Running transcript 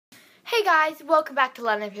Hey guys, welcome back to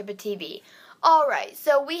Len and Pippa TV. Alright,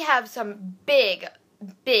 so we have some big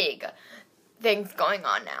things going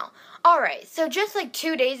on now. Alright, so just like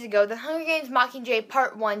 2 days ago, The Hunger Games Mockingjay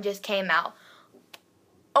Part 1 just came out.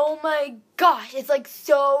 Oh my gosh, it's like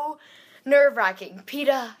so nerve-wracking.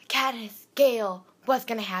 Peeta, Katniss, Gale, what's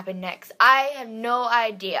gonna happen next? I have no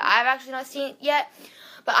idea. I've actually not seen it yet,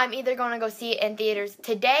 but I'm either going to go see it in theaters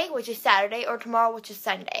today, which is Saturday, or tomorrow, which is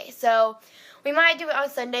Sunday. So we might do it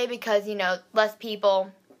on Sunday because, you know, less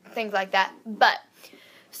people, things like that. But,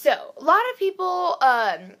 so, a lot of people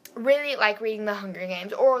really like reading The Hunger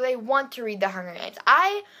Games, or they want to read The Hunger Games.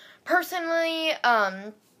 I personally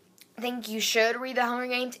think you should read The Hunger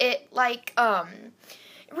Games. It,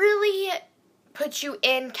 really puts you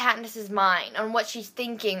in Katniss's mind on what she's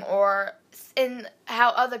thinking, or in how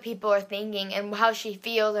other people are thinking, and how she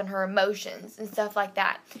feels and her emotions and stuff like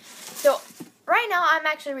that. So right now I'm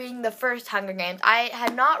actually reading the first Hunger Games. I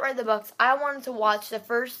had not read the books. I wanted to watch the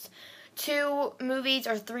first 2 movies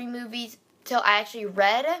or 3 movies till I actually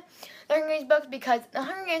read the Hunger Games books, because the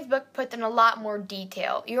Hunger Games book puts in a lot more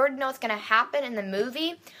detail. You already know what's going to happen in the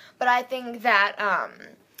movie, but I think that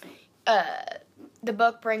the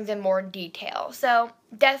book brings in more detail. So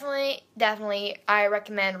definitely I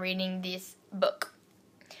recommend reading this book.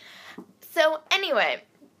 So anyway,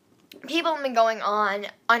 people have been going on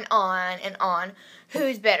and on.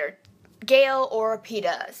 Who's better, Gale or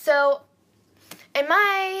Peeta? So in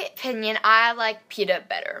my opinion, I like Peeta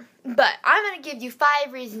better. But I'm going to give you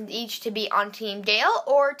 5 reasons each to be on Team Gale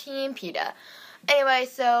or Team Peeta. Anyway,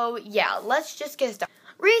 so yeah, let's just get started.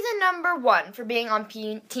 Reason number 1 for being on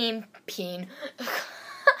Team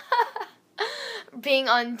being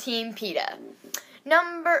on Team Peeta.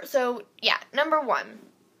 Number 1.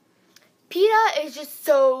 Peeta is just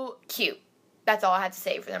so cute. That's all I have to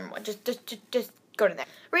say for number 1. Just go to that.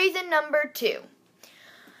 Reason number 2.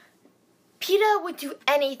 Peeta would do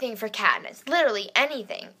anything for Katniss. Literally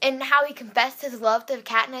anything. And how he confessed his love to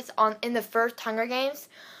Katniss in the first Hunger Games.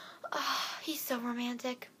 Oh, he's so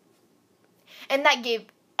romantic. And that gave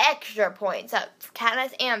extra points up for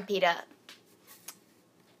Katniss and Peeta.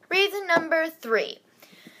 Reason number 3.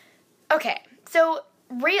 Okay, so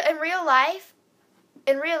in real life,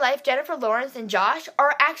 Jennifer Lawrence and Josh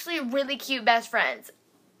are actually really cute best friends.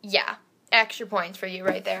 Yeah, extra points for you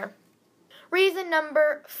right there. Reason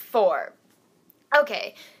number 4.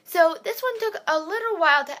 Okay, so this one took a little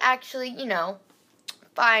while to actually,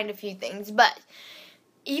 find a few things, but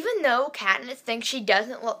even though Katniss thinks she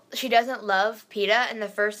doesn't love Peeta in the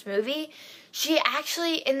first movie, she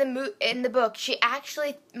actually in the book she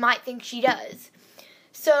actually might think she does.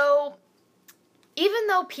 So even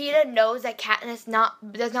though Peeta knows that Katniss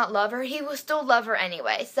does not love her, he will still love her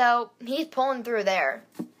anyway. So he's pulling through there.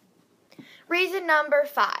 Reason number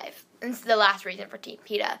 5. This is the last reason for Team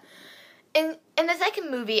Peeta. In the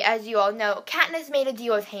second movie, as you all know, Katniss made a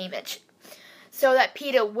deal with Haymitch so that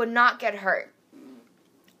Peeta would not get hurt.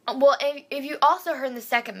 Well, if you also heard in the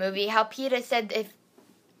second movie how Peeta said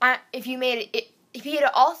Peeta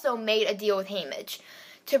also made a deal with Haymitch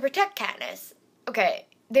to protect Katniss. Okay,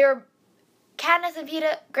 Katniss and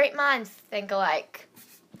Peeta, great minds think alike.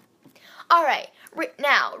 Alright,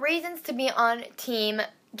 now, reasons to be on Team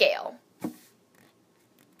Gale.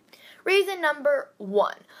 Reason number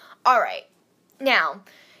 1. Alright, now,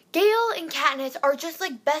 Gale and Katniss are just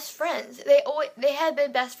like best friends. They have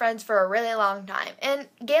been best friends for a really long time. And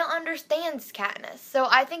Gale understands Katniss. So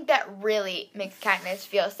I think that really makes Katniss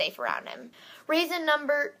feel safe around him. Reason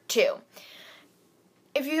number 2.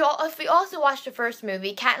 If you also watched the first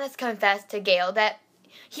movie, Katniss confessed to Gale that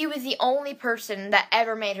he was the only person that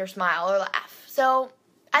ever made her smile or laugh. So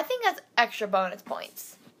I think that's extra bonus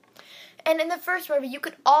points. And in the first movie, you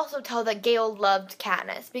could also tell that Gale loved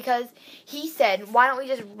Katniss, because he said, "Why don't we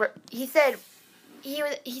just?" He said,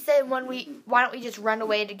 "Why don't we just run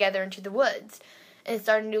away together into the woods and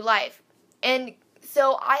start a new life?" And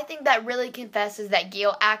so I think that really confesses that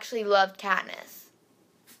Gale actually loved Katniss.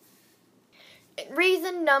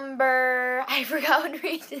 I forgot what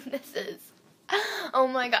reason this is. Oh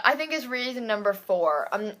my god, I think it's reason number 4.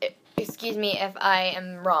 Excuse me if I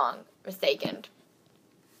am mistaken.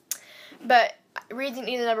 But reason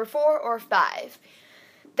either number 4 or 5,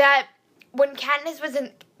 that when Katniss was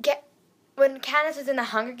in the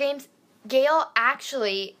Hunger Games, Gale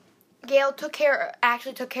took care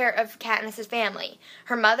of Katniss's family,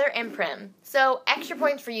 her mother and Prim. So extra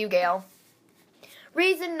points for you, Gale.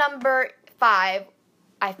 Reason number 5,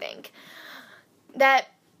 I think, that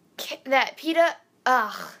Peeta,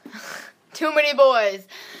 too many boys,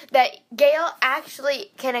 that Gale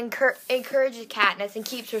actually can encourage Katniss and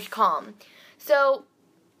keeps her calm. So,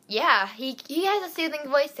 yeah, he has a soothing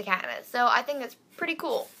voice to Katniss, so I think it's pretty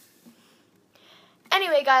cool.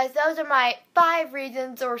 Anyway, guys, those are my 5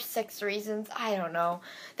 reasons or 6 reasons, I don't know,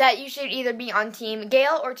 that you should either be on Team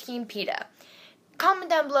Gale or Team Peeta. Comment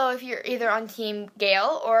down below if you're either on Team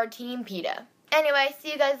Gale or Team Peeta. Anyway,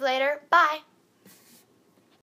 see you guys later. Bye.